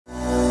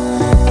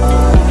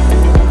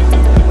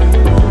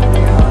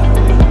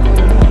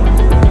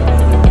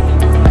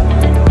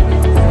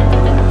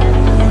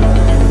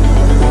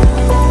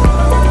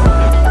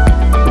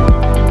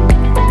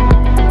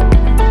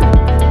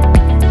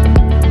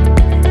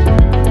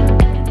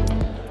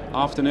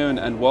afternoon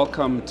and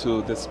welcome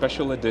to this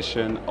special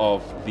edition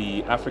of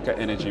the Africa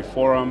Energy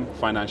Forum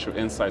Financial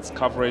Insights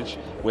coverage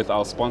with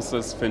our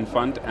sponsors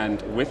Finnfund.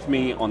 And with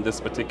me on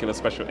this particular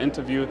special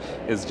interview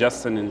is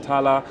Justin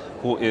Nthala,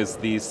 who is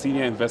the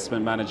Senior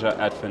Investment Manager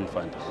at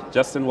Finnfund.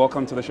 Justin,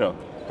 welcome to the show.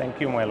 Thank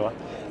you, Mwelwa.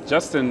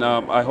 Justin,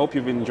 I hope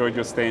you've enjoyed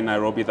your stay in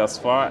Nairobi thus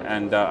far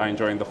and are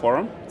enjoying the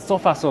forum. So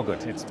far, so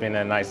good. It's been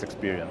a nice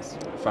experience.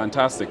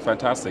 Fantastic,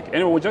 fantastic.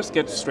 Anyway, we'll just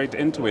get straight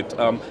into it.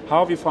 How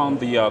have you found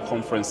the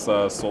conference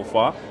so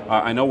far?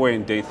 I know we're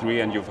in day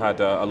 3 and you've had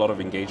a lot of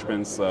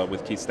engagements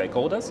with key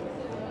stakeholders.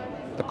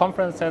 The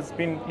conference has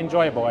been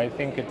enjoyable. I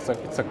think it's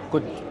a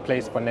good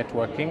place for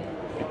networking.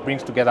 It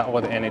brings together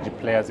all the energy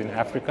players in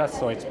Africa,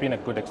 so it's been a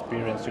good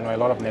experience. You know, a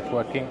lot of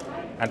networking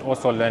and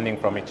also learning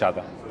from each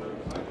other.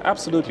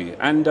 Absolutely,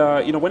 and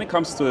when it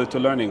comes to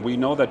learning, we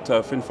know that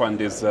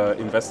Finnfund is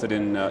invested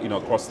in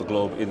across the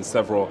globe in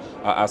several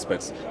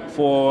aspects.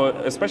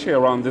 Especially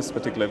around this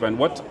particular event,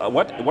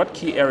 what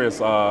key areas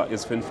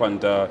is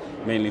Finnfund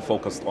mainly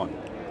focused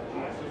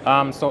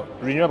on? So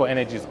renewable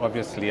energy is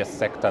obviously a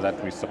sector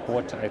that we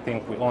support. I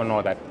think we all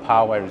know that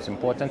power is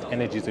important,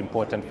 energy is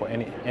important for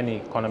any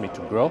economy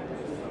to grow.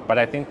 But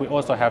I think we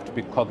also have to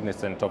be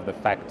cognizant of the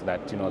fact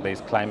that there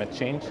is climate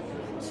change.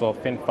 So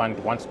Finnfund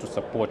wants to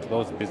support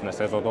those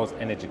businesses or those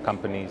energy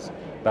companies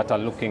that are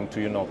looking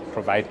to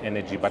provide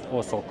energy, but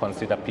also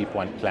consider people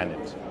and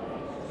planet.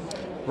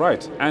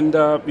 Right, and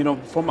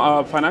from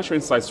our financial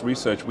insights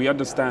research, we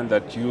understand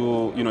that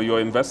you're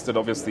invested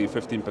obviously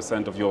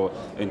 15% of your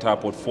entire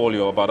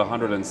portfolio, about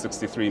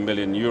 163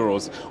 million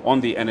euros,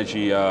 on the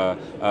energy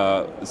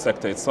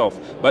sector itself.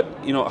 But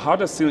how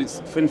does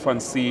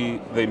Finnfund see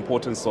the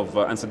importance of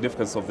and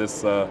significance of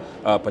this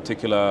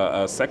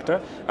particular sector,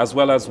 as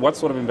well as what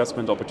sort of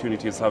investment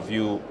opportunities have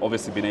you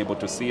obviously been able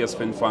to see as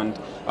Finnfund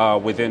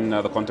within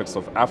the context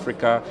of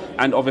Africa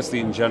and obviously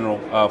in general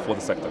for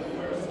the sector?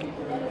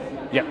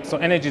 Yeah, so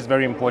energy is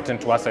very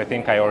important to us. I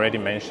think I already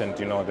mentioned,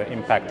 the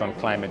impact on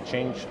climate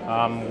change.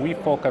 We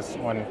focus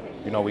on,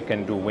 we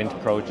can do wind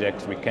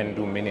projects, we can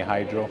do mini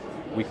hydro,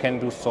 we can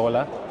do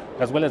solar,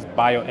 as well as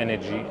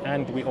bioenergy,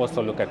 and we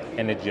also look at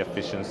energy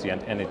efficiency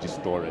and energy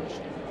storage.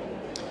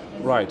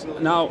 Right.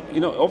 Now,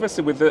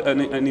 obviously with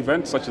an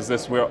event such as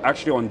this, we're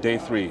actually on day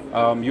 3.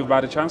 You've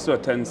had a chance to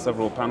attend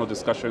several panel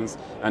discussions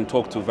and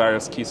talk to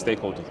various key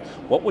stakeholders.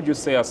 What would you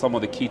say are some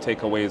of the key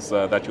takeaways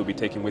that you'll be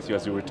taking with you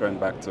as you return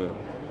back to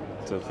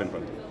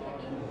Finnfund?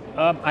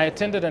 I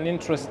attended an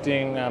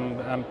interesting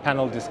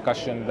panel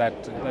discussion that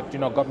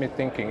got me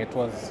thinking.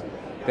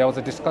 There was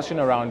a discussion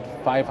around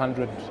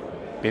 500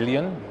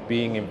 billion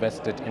being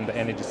invested in the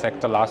energy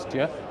sector last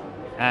year,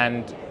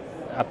 and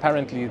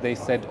apparently they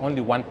said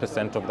only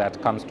 1% of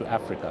that comes to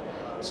Africa.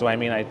 So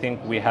I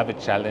think we have a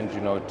challenge,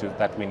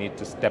 that we need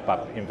to step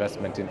up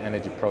investment in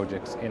energy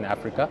projects in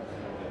Africa.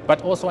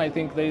 But also I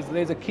think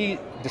there's a key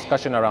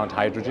discussion around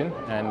hydrogen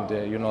and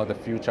the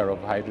future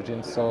of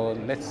hydrogen. So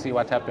let's see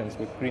what happens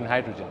with green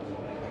hydrogen.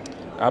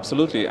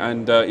 Absolutely,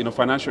 and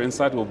Financial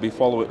Insight will be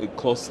following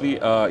closely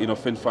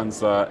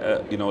Finnfund's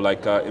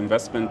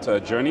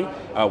investment journey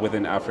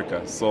within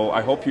Africa. So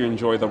I hope you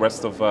enjoy the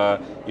rest of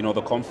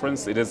the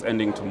conference. It is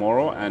ending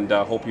tomorrow, and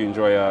I hope you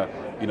enjoy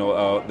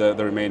the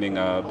remaining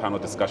panel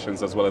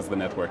discussions as well as the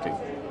networking.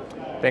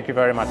 Thank you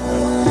very much.